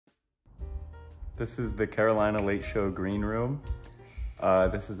This is the Carolina Late Show green room.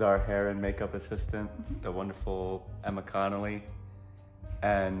 This is our hair and makeup assistant, the wonderful Emma Connolly.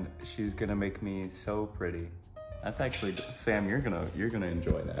 And she's gonna make me so pretty. That's actually, Sam, you're gonna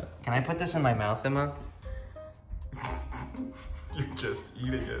enjoy that. Can I put this in my mouth, Emma? You're just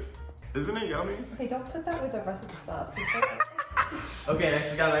eating it. Isn't it yummy? Hey, don't put that with the rest of the stuff. Okay,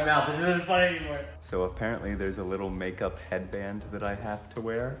 next got my mouth. This isn't funny anymore. So apparently there's a little makeup headband that I have to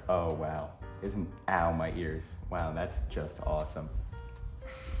wear. Oh, wow. Ow, my ears. Wow, that's just awesome.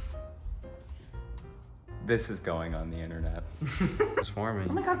 This is going on the internet. It's forming.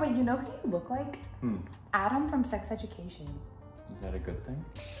 Oh my God, wait, you know who you look like? Adam from Sex Education. Is that a good thing?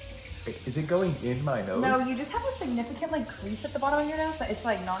 Is it going in my nose? No, you just have a significant like crease at the bottom of your nose that it's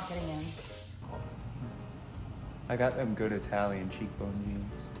like not getting in. I got them good Italian cheekbone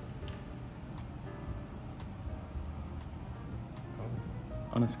jeans.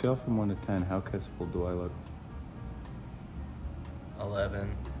 On a scale from 1 to 10, how kissable do I look? 11.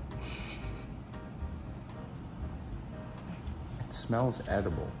 It smells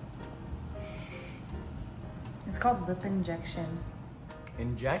edible. It's called lip injection.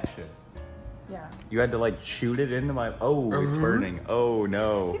 Injection? Yeah. You had to like shoot it into my, oh, it's burning. Oh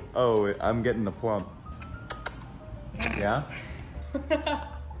no. Oh, I'm getting the plump. Yeah?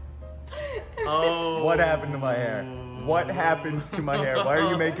 Oh. What happened to my hair? What happens to my hair? Why are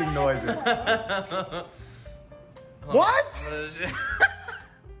you making noises? What? It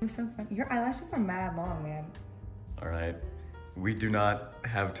was so funny. Your eyelashes are mad long, man. All right. We do not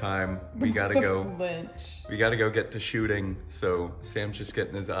have time. We gotta go. Flinch. We gotta go get to shooting. So Sam's just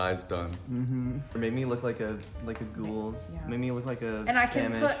getting his eyes done. It made me look like a ghoul. Yeah. Made me look like a And I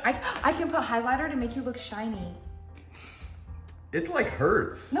can famish. I can put highlighter to make you look shiny. It like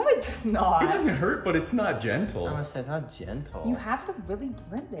hurts. No, it does not. It doesn't hurt, but it's not gentle. I must say, it's not gentle. You have to really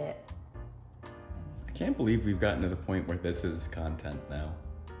blend it. I can't believe we've gotten to the point where this is content now.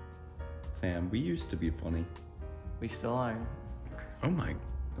 Sam, we used to be funny. We still are. Oh my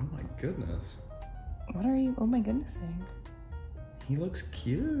goodness. What are you, oh my goodness saying? He looks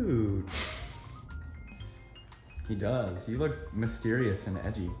cute. He does. You look mysterious and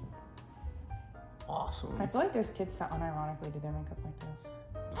edgy. Awesome. I feel like there's kids that unironically do their makeup like this.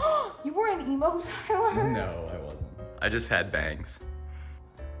 You were an emo, Tyler? No, I wasn't. I just had bangs.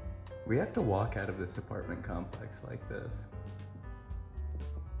 We have to walk out of this apartment complex like this.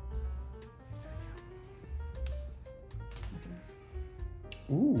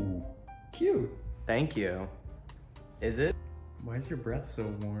 Ooh, cute. Thank you. Is it? Why is your breath so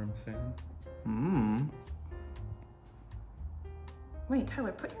warm, Sam? Wait,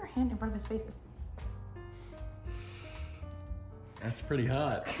 Tyler, put your hand in front of his face. That's pretty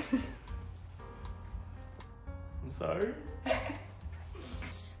hot. I'm sorry.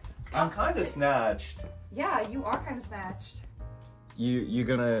 I'm kind of snatched. Yeah, you are kind of snatched. You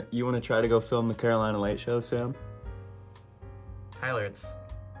wanna try to go film the Carolina Late Show, Sam? Tyler, it's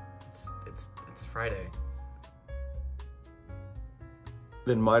Friday.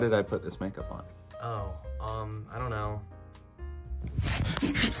 Then why did I put this makeup on? Oh, I don't know.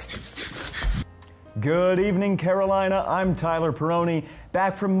 Good evening, Carolina. I'm Tyler Perrone,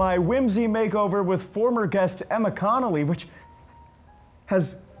 back from my whimsy makeover with former guest Emma Connolly, which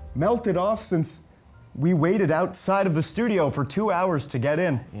has melted off since we waited outside of the studio for 2 hours to get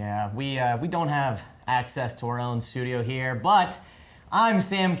in. Yeah, we don't have access to our own studio here, but I'm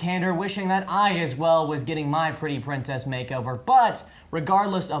Sam Candor, wishing that I as well was getting my pretty princess makeover. But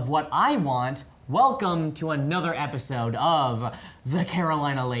regardless of what I want, welcome to another episode of The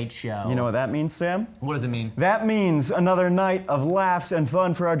Carolina Late Show. You know what that means, Sam? What does it mean? That means another night of laughs and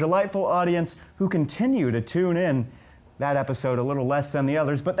fun for our delightful audience who continue to tune in. That episode a little less than the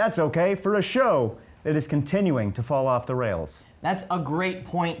others, but that's okay for a show that is continuing to fall off the rails. That's a great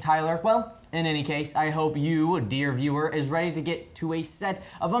point, Tyler. Well, in any case, I hope you, dear viewer, is ready to get to a set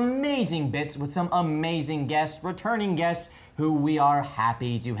of amazing bits with some amazing guests, returning guests, who we are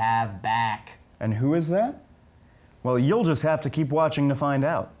happy to have back. And who is that? Well, you'll just have to keep watching to find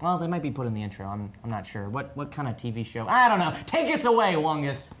out. Well, they might be put in the intro. I'm not sure. What kind of TV show? I don't know. Take us away,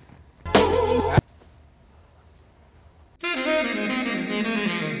 Wongus.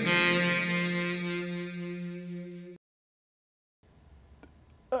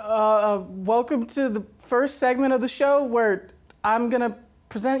 Welcome to the first segment of the show where I'm gonna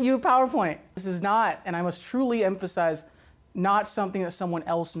present you a PowerPoint. This is not, and I must truly emphasize, not something that someone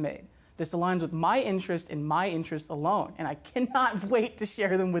else made. This aligns with my interest and my interest alone, and I cannot wait to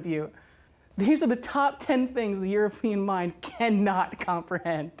share them with you. These are the top 10 things the European mind cannot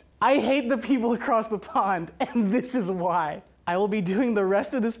comprehend. I hate the people across the pond, and this is why. I will be doing the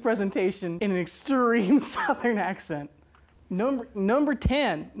rest of this presentation in an extreme Southern accent. Number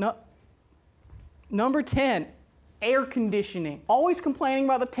 10. Number 10, air conditioning. Always complaining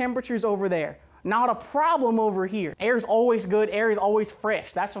about the temperatures over there. Not a problem over here. Air's always good, air is always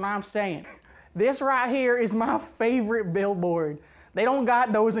fresh. That's what I'm saying. This right here is my favorite billboard. They don't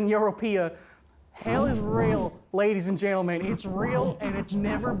got those in Europea. Hell is real, ladies and gentlemen. It's real and it's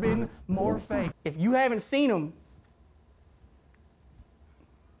never been more fake. If you haven't seen them,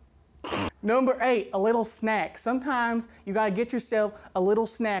 Number 8, a little snack. Sometimes you gotta get yourself a little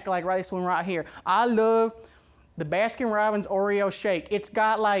snack like this one right here. I love the Baskin-Robbins Oreo shake. It's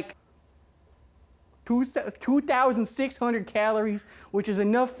got like 2,600 calories, which is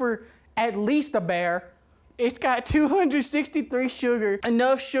enough for at least a bear. It's got 263 sugar,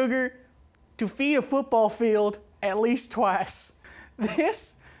 enough sugar to feed a football field at least twice.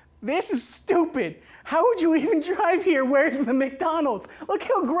 This is stupid. How would you even drive here? Where's the McDonald's? Look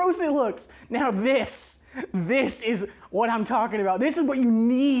how gross it looks. Now this is what I'm talking about. This is what you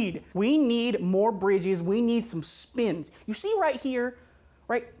need. We need more bridges. We need some spins. You see right here,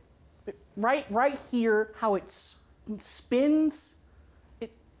 right here, how it spins?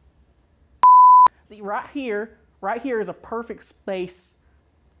 See right here is a perfect space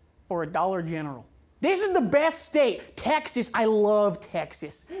for a Dollar General. This is the best state, Texas. I love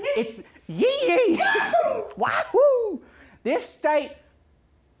Texas. It's yee wahoo! This state,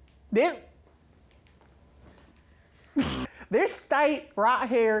 this state right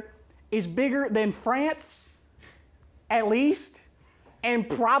here is bigger than France, at least, and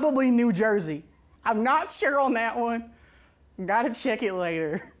probably New Jersey. I'm not sure on that one. Gotta check it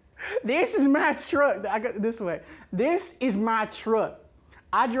later. This is my truck. I got this way. This is my truck.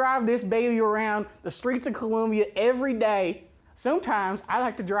 I drive this baby around the streets of Columbia every day. Sometimes I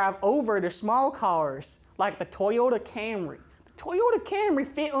like to drive over the small cars, like the Toyota Camry. The Toyota Camry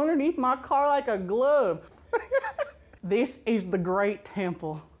fit underneath my car like a glove. This is the Great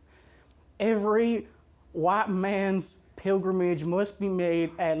Temple. Every white man's pilgrimage must be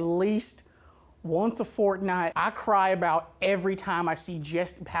made at least once a fortnight. I cry about every time I see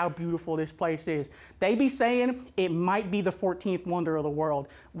just how beautiful this place is. They be saying it might be the 14th wonder of the world.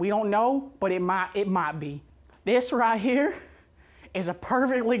 We don't know, but it might be. This right here is a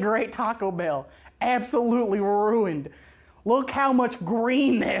perfectly great Taco Bell. Absolutely ruined. Look how much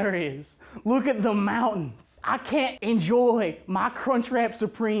green there is. Look at the mountains. I can't enjoy my Crunchwrap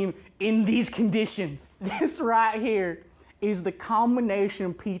Supreme in these conditions. This right here is the combination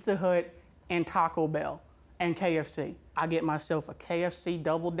of Pizza Hut and Taco Bell and KFC. I get myself a KFC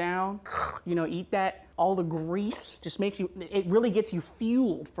double down, you know, eat that. All the grease just makes you, it really gets you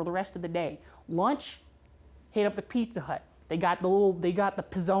fueled for the rest of the day. Lunch, hit up the Pizza Hut. They got the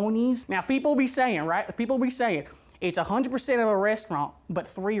pizzonis. Now people be saying, right? People be saying, it's 100% of a restaurant, but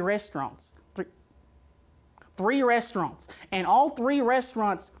 3 restaurants. Three restaurants. And all 3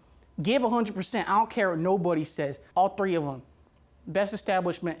 restaurants give 100%. I don't care what nobody says. All 3 of them. Best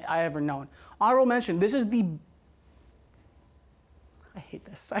establishment I ever known. Honorable mention, this is the... I hate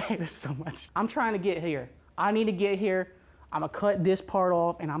this so much. I'm trying to get here. I need to get here. I'm gonna cut this part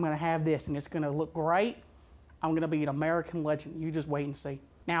off and I'm gonna have this and it's gonna look great. I'm gonna be an American legend. You just wait and see.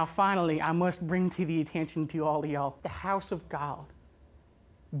 Now finally, I must bring to the attention to all of y'all, the house of God.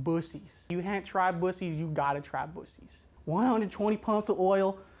 Bussies. You haven't tried Bussies, you gotta try Bussies. 120 pumps of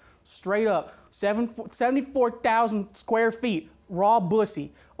oil, straight up, 74,000 square feet. Raw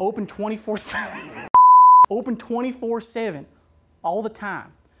Bussy, open 24/7. Open 24/7, all the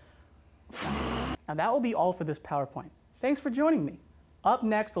time. Now that will be all for this PowerPoint. Thanks for joining me. Up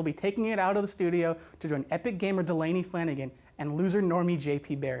next, we'll be taking it out of the studio to join epic gamer Delaney Flanagan and loser normie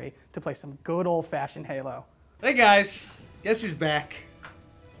JP Barry to play some good old-fashioned Halo. Hey guys, guess who's back?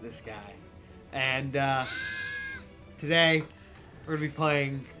 It's this guy. And today, we're gonna be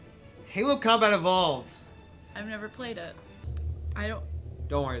playing Halo Combat Evolved. I've never played it.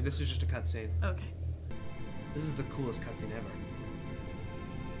 Don't worry, this is just a cutscene. Okay. This is the coolest cutscene ever.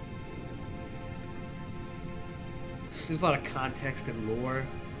 There's a lot of context and lore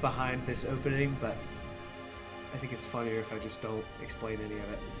behind this opening, but I think it's funnier if I just don't explain any of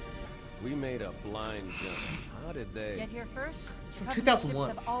it. We made a blind jump. How did they Get here first? It's from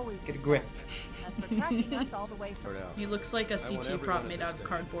 2001. Get a grip. As for tracking us all the way from He looks like a CT prop made out of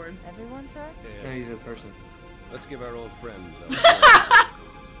cardboard. everyone, sir? No, he's a person. Let's give our old friends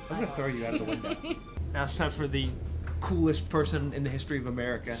I'm gonna throw you out of the window. Now it's time for the coolest person in the history of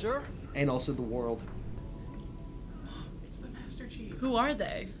America. Sure. And also the world. It's the Master Chief. Who are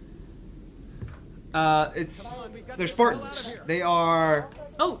they? They're Spartans. They are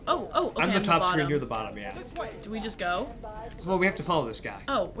Oh, okay, I'm the top screen, bottom. you're the bottom, yeah. Do we just go? Well, we have to follow this guy.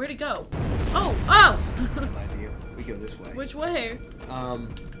 Oh, where'd he go? Oh! No idea. We go this way. Which way?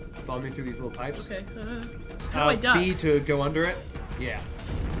 Follow me through these little pipes. Okay. How do I duck? B to go under it. Yeah.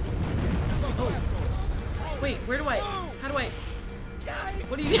 Oh. Wait, where do I? How do I?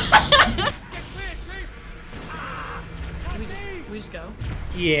 What do you do? Do we just go?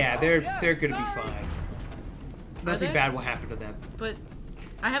 Yeah, they're gonna be fine. Nothing they? bad will happen to them. But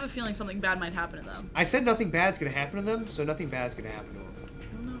I have a feeling something bad might happen to them. I said nothing bad's gonna happen to them, so nothing bad's gonna happen to them.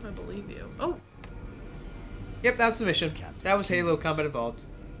 I don't know if I believe you. Oh. Yep, that's the mission. That was Halo Combat Evolved.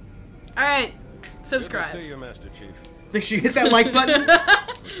 All right. Good to Subscribe. see you, Master Chief. Make sure you hit that like button.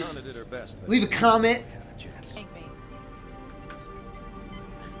 Cortana did her best. but Leave a comment. Take me.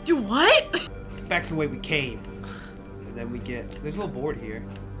 Do what? Back the way we came. And then we get... There's a little board here.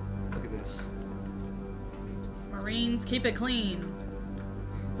 Look at this. Marines, keep it clean.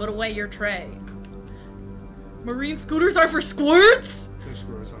 Put away your tray. Marine scooters are for squirts? There's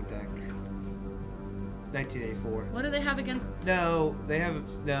screws on deck. 1984. What do they have against? No, they have...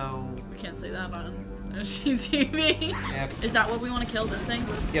 No. We can't say that on SGTV. Yep. Is that what we want to kill, this thing?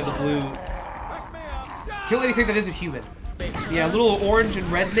 Yeah, the blue... Kill anything that isn't human. Wait, Yeah, little orange and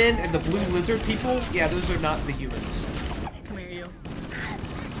red men and the blue lizard people. Yeah, those are not the humans. Come here, you.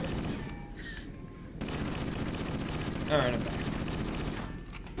 Alright, I'm back.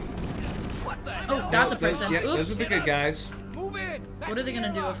 Oh, that's a person. Yeah, Oops. those are the good guys. What are they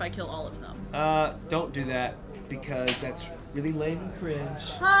gonna do if I kill all of them? Don't do that because that's really lame and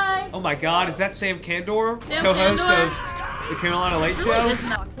cringe. Hi. Oh my God, is that Sam Candor, Sam co-host Candor? of the Carolina Late What Show? is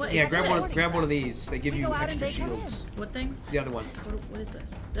that? What Yeah, is this? grab one of these. They give We you go out and extra they come shields. What thing? The other one. What is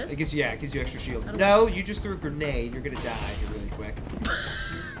this? This? It gives you extra shields. How do No, you just threw a grenade. You're gonna die here really quick.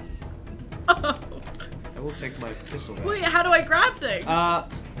 Oh. I will take my pistol back. Wait, how do I grab things?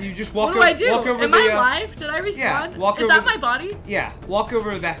 You just walk. What do I do? Walk over Am the, I alive? Did I respawn? yeah, walk is over that the- my body? Yeah, walk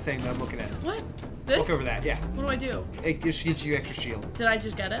over that thing that I'm looking at. What? This? Walk over that. Yeah, What do I do? it just gives you extra shield. Did I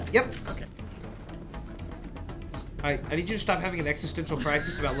just get it? Yep. Okay. Alright, I need you to stop having an existential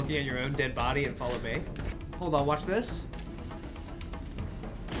crisis about looking at your own dead body and follow me. Hold on, watch this.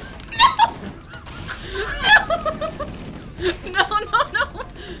 No, no.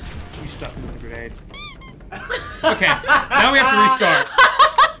 You stuck me with a grenade. Okay, now we have to restart.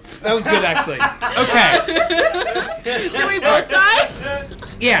 That was good, actually. Okay. Did we both die?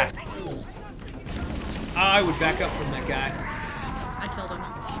 Yeah. I would back up from that guy. I killed him.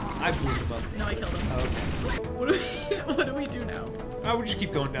 I blew him up. No, I killed him. Okay. What do we do now? We'll just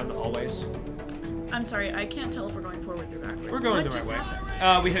keep going down the hallways. I'm sorry, I can't tell if we're going forwards or backwards. We're going What the right just way.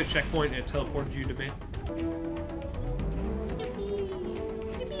 happened? We hit a checkpoint and it teleported you to me.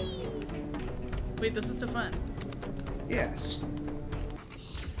 Wait, this is so fun. Yes.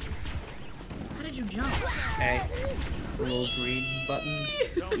 How did you jump? Hey. The little green button.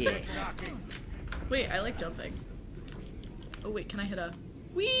 Yeah. Wait, I like jumping. Oh wait, can I hit a...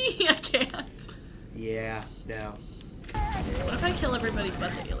 Whee! I can't. Yeah, no. What if I kill everybody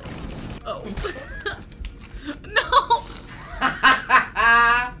but the aliens? Oh. No!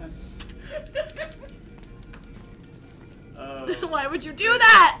 Why would you do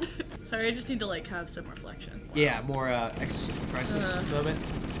that? Sorry, I just need to like have some reflection. Wow. Yeah, more existential crisis moment.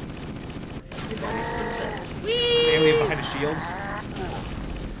 What's this? An Whee! alien behind a shield.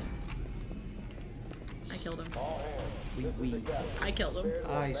 I killed him. We. I killed him.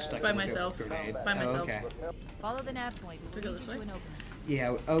 I stuck By him with a myself. grenade. By myself. Oh, okay. Follow the nav point. Do we go this way? To an opening.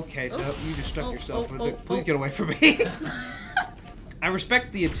 Yeah, okay. Oh. No, you just stuck Oh, yourself oh, with oh, it. Please oh. get away from me. I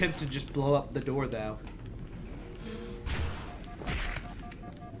respect the attempt to just blow up the door, though.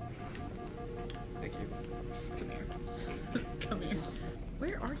 Thank you. Come here. Come here.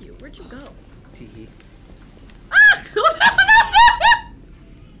 Where are you? Where'd you go? Teehee. Ah! Oh, no, no, no!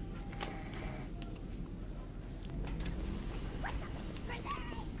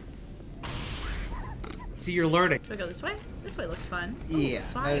 See, you're learning. Do I go this way? This way looks fun. Oh, Yeah, that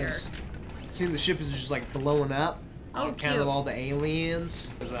fire. is. Seeing the ship is just like blowing up. Oh, on account cute. of all the aliens.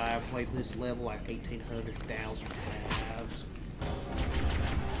 Because I played this level like 1,800,000 times.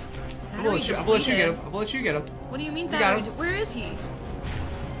 How I'm do gonna we let you. I'm defeat gonna let you get him? him. I'm gonna let you get him. What do you mean got battery? him. Where is he?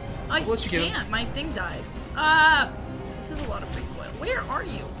 I I'll let you get him. can't. My thing died. This is a lot of recoil. Where are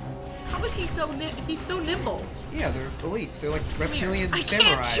you? How is he so he's so nimble? Yeah, they're elites. They're like reptilian I samurai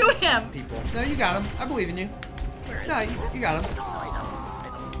can't shoot him. people. No, you got him. I believe in you. Where is No, he? you got him. No,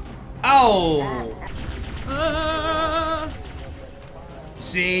 I don't. Oh! I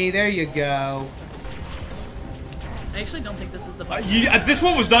See, there you go. actually don't think this is the button. This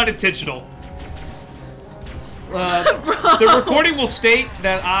one was not intentional. The recording will state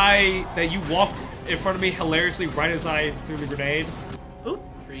that you walked in front of me hilariously right as I threw the grenade. Oop.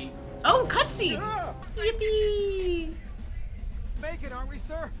 Oh, cutscene. Yippee. Make it, aren't we,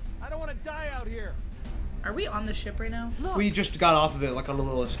 sir? I don't want to die out here. Are we on the ship right now? We just got off of it like on a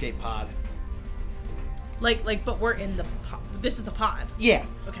little escape pod. But we're in the pod. This is the pod. Yeah.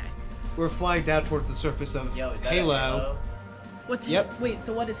 Okay. We're flying down towards the surface of Halo. What's Yep. Wait,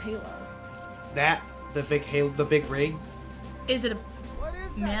 so what is Halo? That the big ring. Is it a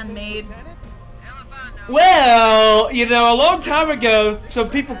man-made? Well, you know, a long time ago, some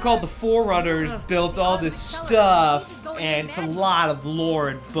people called the Forerunners built all this stuff, and it's a lot of lore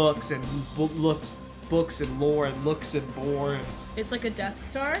and books and books and lore and looks and bore. It's like a Death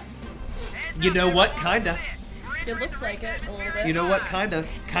Star. You know what? Kinda. It looks like it a little bit. You know what? Kinda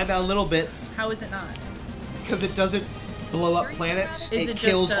a little bit. How is it not? Because it doesn't blow up planets. Is it it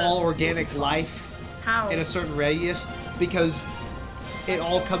kills just all organic life How? in a certain radius because it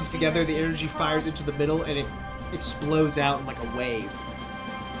all comes together. The energy fires into the middle and it explodes out in like a wave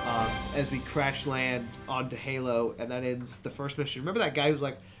as we crash land onto Halo, and that ends the first mission. Remember that guy who's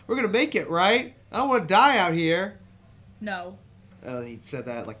like, "We're gonna make it, right? I don't want to die out here." No. He said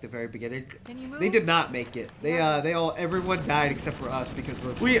that like the very beginning. Can you move? They did not make it. Everyone died except for us because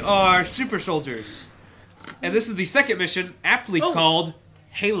we are super soldiers. And this is the second mission, aptly called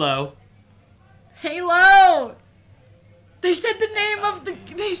Halo. Halo! They said the name of the.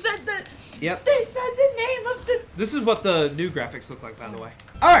 They said the. Yep. They said the name of the. This is what the new graphics look like, by the way.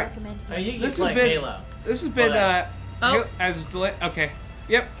 All right. This has been Halo. This has been as delay. Okay.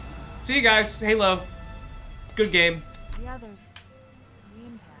 Yep. See you guys. Halo. Good game. The others.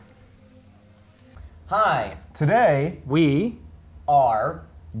 Hi. Today We are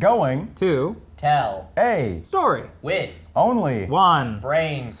going to tell a story with only one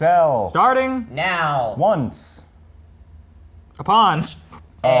brain cell starting now once upon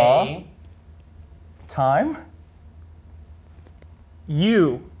a time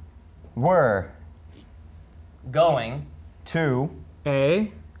you were going to a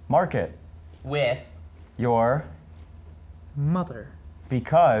market with your mother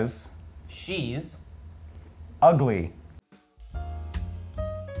because she's ugly.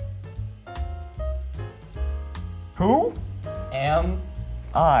 Who am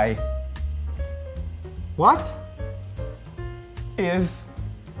I? What is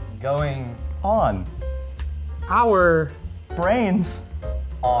going on? Our brains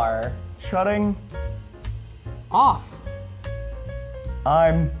are shutting off.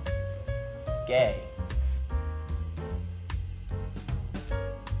 I'm Gay.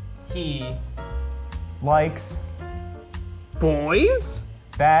 He likes boys.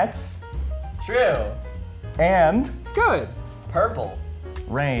 That's True. And good. Purple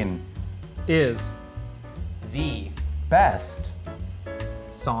rain is the best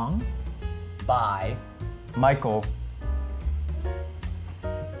song by Michael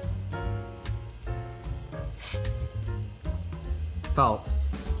Phelps.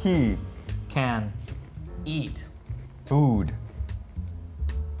 He can eat food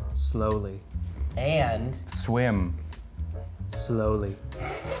slowly and swim slowly.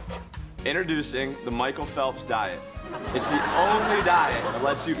 Introducing the Michael Phelps diet. It's the only diet that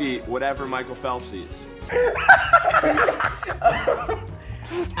lets you eat whatever Michael Phelps eats.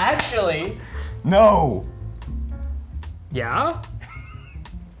 Actually, no. Yeah?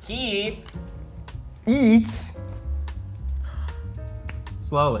 He eats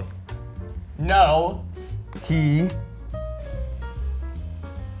slowly. No. He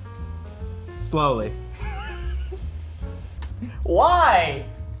slowly. Why?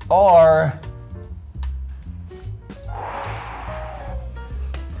 Are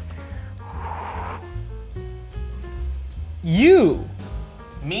you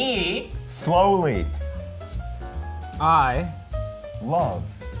me slowly I love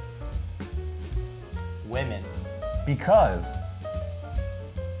women because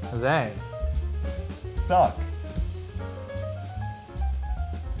they suck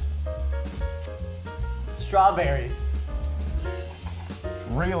strawberries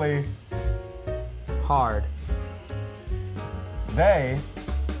really hard. They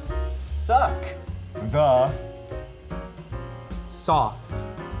Suck the soft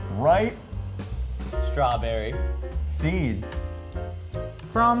right strawberry seeds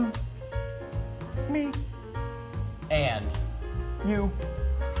from me and you.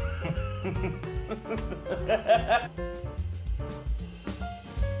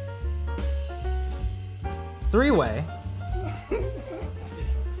 Three-way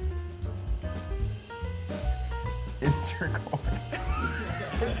Intercourse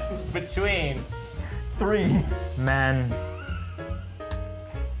between 3 Men.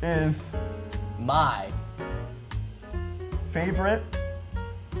 is My favorite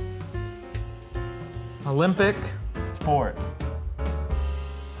Olympic. sport.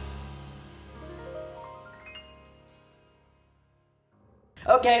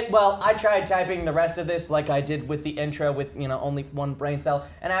 Okay, well, I tried typing the rest of this like I did with the intro with, only one brain cell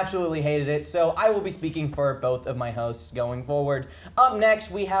and absolutely hated it, so I will be speaking for both of my hosts going forward. Up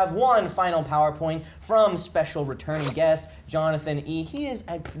next, we have one final PowerPoint from special returning guest, Jonathan E. He is,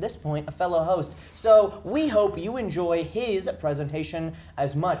 at this point, a fellow host, so we hope you enjoy his presentation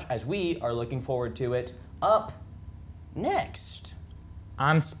as much as we are looking forward to it. Up next.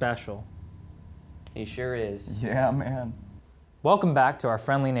 I'm special. He sure is. Yeah, man. Welcome back to our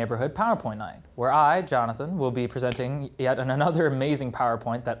friendly neighborhood PowerPoint night, where I, Jonathan, will be presenting yet another amazing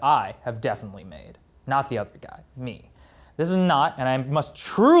PowerPoint that I have definitely made. Not the other guy, me. This is not, and I must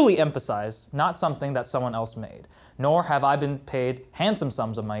truly emphasize, not something that someone else made, nor have I been paid handsome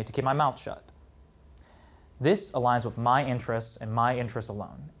sums of money to keep my mouth shut. This aligns with my interests and my interests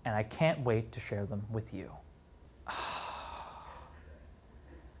alone, and I can't wait to share them with you.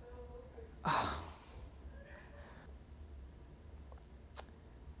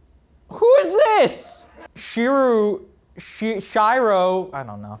 Who is this? Shiro, I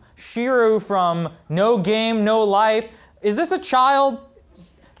don't know. Shiro from No Game, No Life. Is this a child?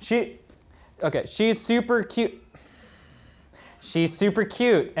 Okay, she's super cute. She's super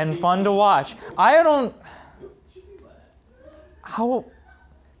cute and fun to watch.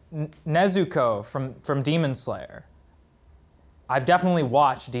 Nezuko from Demon Slayer. I've definitely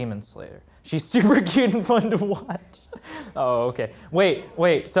watched Demon Slayer. She's super cute and fun to watch. Oh, okay.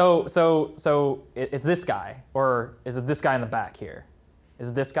 Wait. So it's this guy, or is it this guy in the back here? Is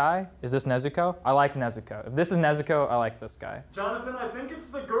it this guy? Is this Nezuko? I like Nezuko. If this is Nezuko, I like this guy. Jonathan, I think it's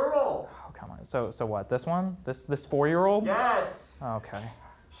the girl. Oh, come on. So what? This one? This 4-year-old? Yes. Okay.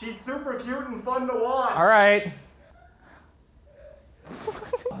 She's super cute and fun to watch. All right.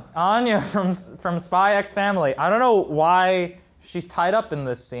 Anya from Spy X Family. I don't know why she's tied up in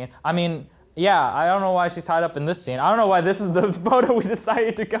this scene. I mean, yeah, I don't know why she's tied up in this scene. I don't know why this is the photo we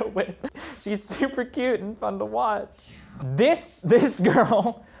decided to go with. She's super cute and fun to watch. This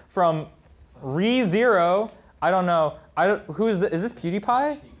girl from ReZero, I don't know. Who is this? Is this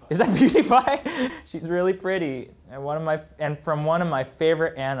PewDiePie? Is that PewDiePie? She's really pretty and from one of my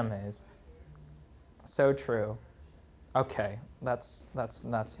favorite animes. So true. Okay, that's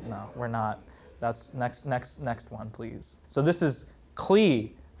no, we're not. That's next one, please. So this is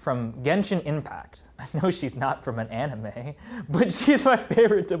Klee from Genshin Impact. I know she's not from an anime, but she's my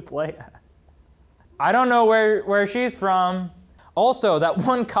favorite to play as. I don't know where she's from. Also, that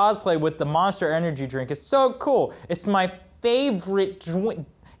one cosplay with the Monster Energy drink is so cool. It's my favorite Dwink,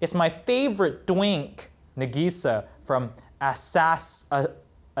 Nagisa from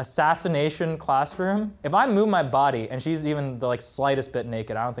Assassination Classroom. If I move my body and she's even the slightest bit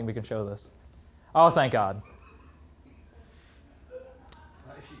naked, I don't think we can show this. Oh, thank God.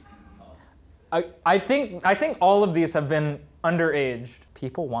 I think all of these have been underaged.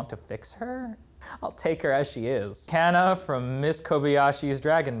 People want to fix her? I'll take her as she is. Kana from Miss Kobayashi's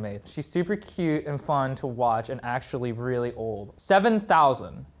Dragon Maid. She's super cute and fun to watch and actually really old.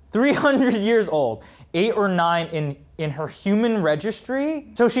 7,300 years old. 8 or 9 in her human registry?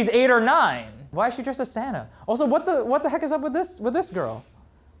 So she's 8 or 9. Why is she dressed as Santa? Also, what the heck is up with this girl?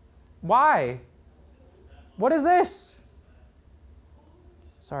 Why? What is this?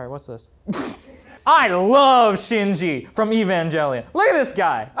 Sorry, what's this? I love Shinji from Evangelion. Look at this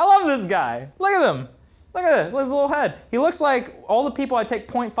guy. I love this guy. Look at him. Look at it. Look at his little head. He looks like all the people I take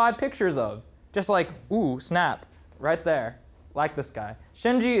 0.5 pictures of. Just like, ooh, snap. Right there. Like this guy.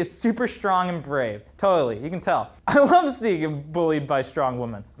 Shinji is super strong and brave. Totally, you can tell. I love seeing him bullied by strong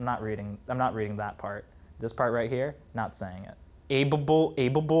women. I'm not reading that part. This part right here, not saying it. Abeable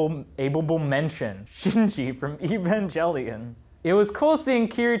mention. Shinji from Evangelion. It was cool seeing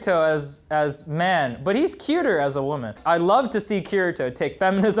Kirito as man, but he's cuter as a woman. I'd love to see Kirito take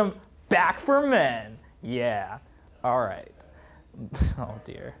feminism back for men. Yeah, all right. Oh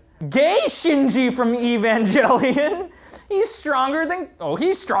dear. Gay Shinji from Evangelion. He's stronger than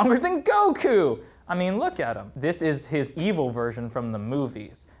Goku. I mean, look at him. This is his evil version from the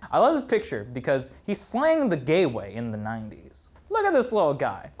movies. I love this picture because he's slaying the gay way in the 90s. Look at this little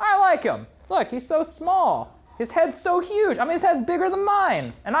guy. I like him. Look, he's so small. His head's so huge. I mean, his head's bigger than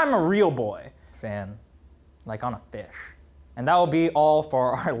mine. And I'm a real boy. Fan, like on a fish. And that will be all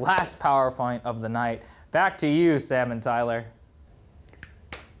for our last PowerPoint of the night. Back to you, Sam and Tyler.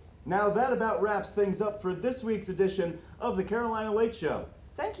 Now that about wraps things up for this week's edition of the Carolina Late Show.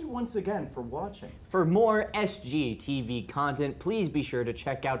 thank you once again for watching. For more SGTV content, please be sure to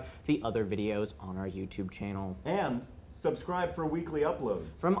check out the other videos on our YouTube channel. And subscribe for weekly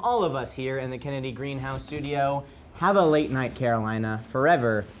uploads. From all of us here in the Kennedy Greenhouse studio, have a late night, Carolina.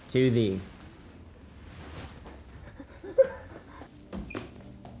 Forever to thee.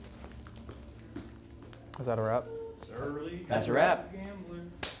 Is that a wrap? That's a wrap.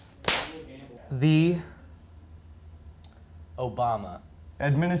 The Obama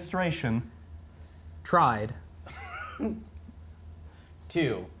administration tried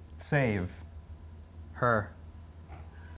to save her.